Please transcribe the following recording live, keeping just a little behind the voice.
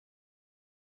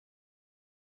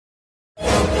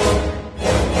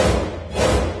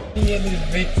Me and this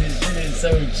bitch, this shit is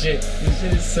so shit. This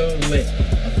shit is so lit.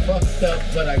 I fucked up,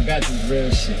 but I got this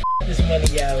real shit. This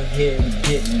money out here, we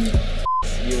getting it.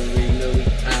 You already know we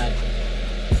hot.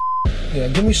 Yeah,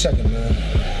 give me a second, man.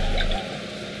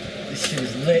 This shit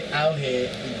is lit out here,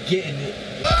 we getting it.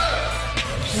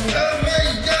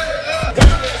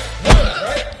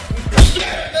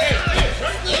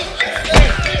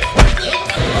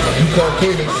 You call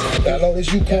Cadence. Hello,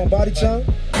 this you call Bodytime?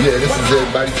 Yeah, this is it,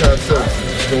 Bodytime Services.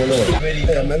 What's going on?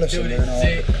 Yeah, man, listen, man. I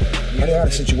got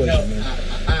a situation, man.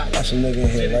 Got some nigga in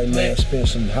here right now, spend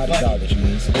some hot dollars,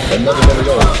 man. Another one of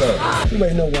those, huh? You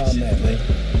already know where I'm at, man.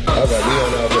 All right, we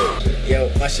on our way. Yo,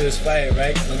 my shit was fire,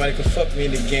 right? Nobody can fuck me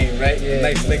in the game, right? Yeah,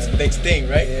 next thing,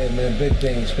 right? Yeah, man, big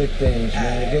things,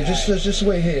 man. Yo, just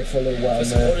wait here for a little while, Put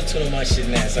some man. auto-tune on my shit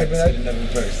now so I can spit another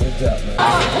verse. No doubt, man.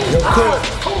 Yo, cool.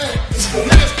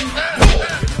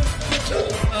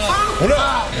 What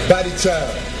up?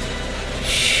 Bodytime.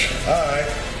 All right.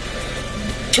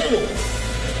 Turtle.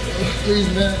 Please,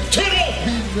 man. Turtle.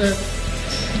 Please, man.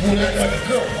 You act like a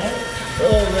girl, huh?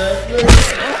 Oh, man.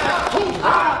 I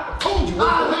told you.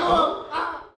 What the hell?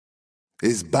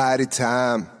 It's body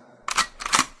time.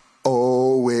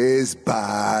 Oh, it's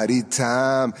body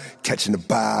time. Catching the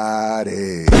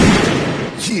body.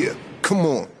 Yeah, come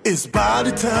on. It's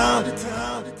body time.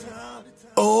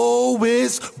 Oh,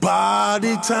 it's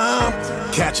body time.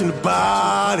 Catching the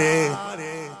body.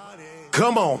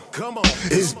 Come on.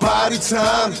 It's body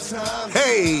time.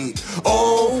 Hey,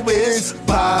 oh, it's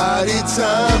body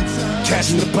time.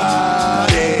 Catching the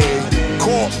body.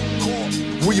 Corp,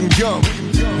 William Young.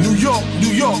 New York,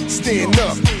 stand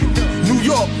up. New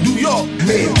York,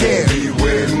 man down.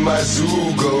 Everywhere my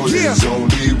zoo goes, there's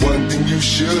only one thing you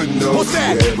should know. What's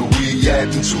that? Wherever we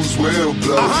at, the tools will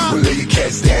blow. We'll lay your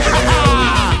cats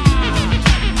down.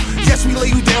 Yes, we lay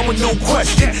you down with no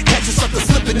question. Catch a sucker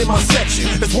slipping in my section.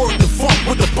 It's word to funk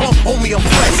with the bump, homie, I'm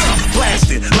flexing.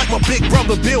 Blasted, like my big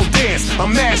brother Bill Dance.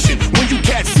 I'm mashing. When you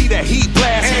cats see that heat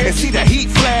blast and see that heat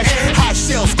flash, hot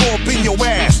shells go up in your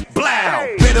ass. Blow.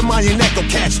 Better mind your neck, don't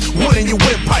catch one in your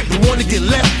windpipe. You wanna get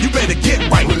left, you better get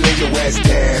right. We'll lay your ass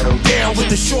down. Down with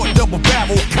the short double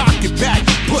barrel, cock it back,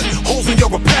 put holes in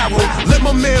your apparel. Let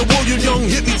my man William Young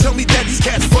hit me, tell me that these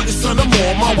cats frontin', son, I'm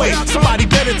on my way. Somebody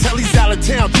better tell these out of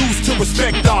town dudes to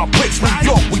respect our bricks.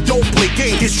 New York, we don't play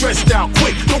games, get stretched out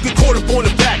quick. Don't get caught up on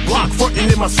the back block,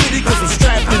 frontin' in my city, cause I'm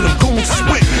strapped in them goons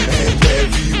split. And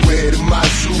everywhere that my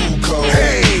zoo goes,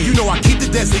 Hey, you know I keep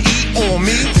the desert eat on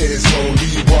me. there's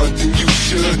only one thing you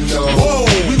should know. Whoa,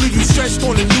 we leave you stretched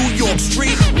on the New York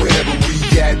street. Wherever we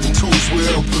at, the tools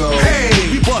will blow. Hey,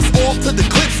 we bust off to the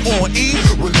clips on E.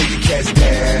 We'll lay your cats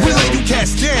down. We lay you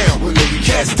cats down. We'll lay your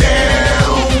cats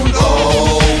down.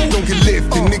 Oh, don't get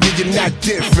lifted, nigga, you're not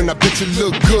different. I bet you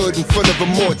look good in front of a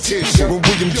mortician. When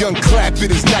William Young clap it,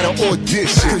 it's not an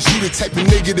audition. Cause you the type of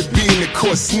nigga to be in the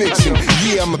court snitching.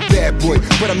 Yeah, I'm a bad boy,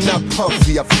 but I'm not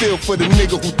puffy. I feel for the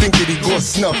nigga who think that he gon'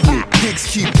 snuff me. Pigs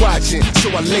keep watching, so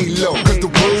I lay low. Cause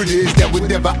the word is that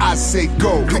whatever I say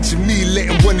go. Picture me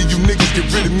letting one of you niggas get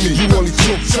rid of me. You only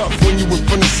talk tough when you in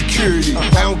front of security.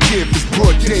 I don't care if it's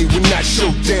broad day, we're not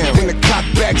showdown. When the cop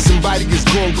back, somebody is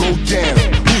gon' go down.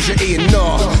 Who's your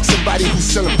A&R? Somebody who's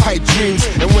selling pipe dreams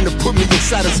and wanna put me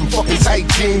inside of some fucking tight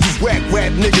jeans. These whack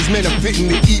niggas, man, I'm fitting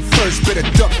to eat first. Better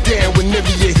duck down whenever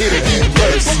you hit a heat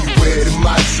burst. See where the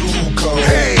my zoo goes.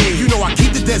 Hey, you know I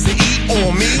keep the desert eat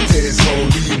on me. There's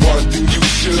only one thing you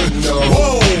should know.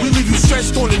 Whoa, we leave you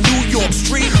stretched on the New York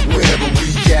street. Wherever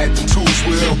we at, the tools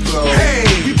will blow. Hey,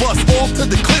 we bust off to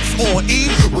the clips on E.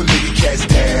 We'll lay your cats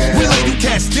down. We lay you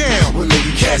cats down. We'll lay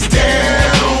your cats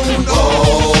down.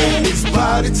 Oh, it's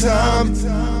body time.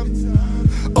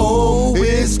 Oh,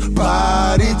 it's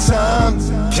body time.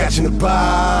 Catching the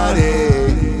body.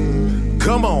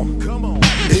 Come on.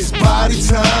 It's body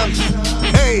time.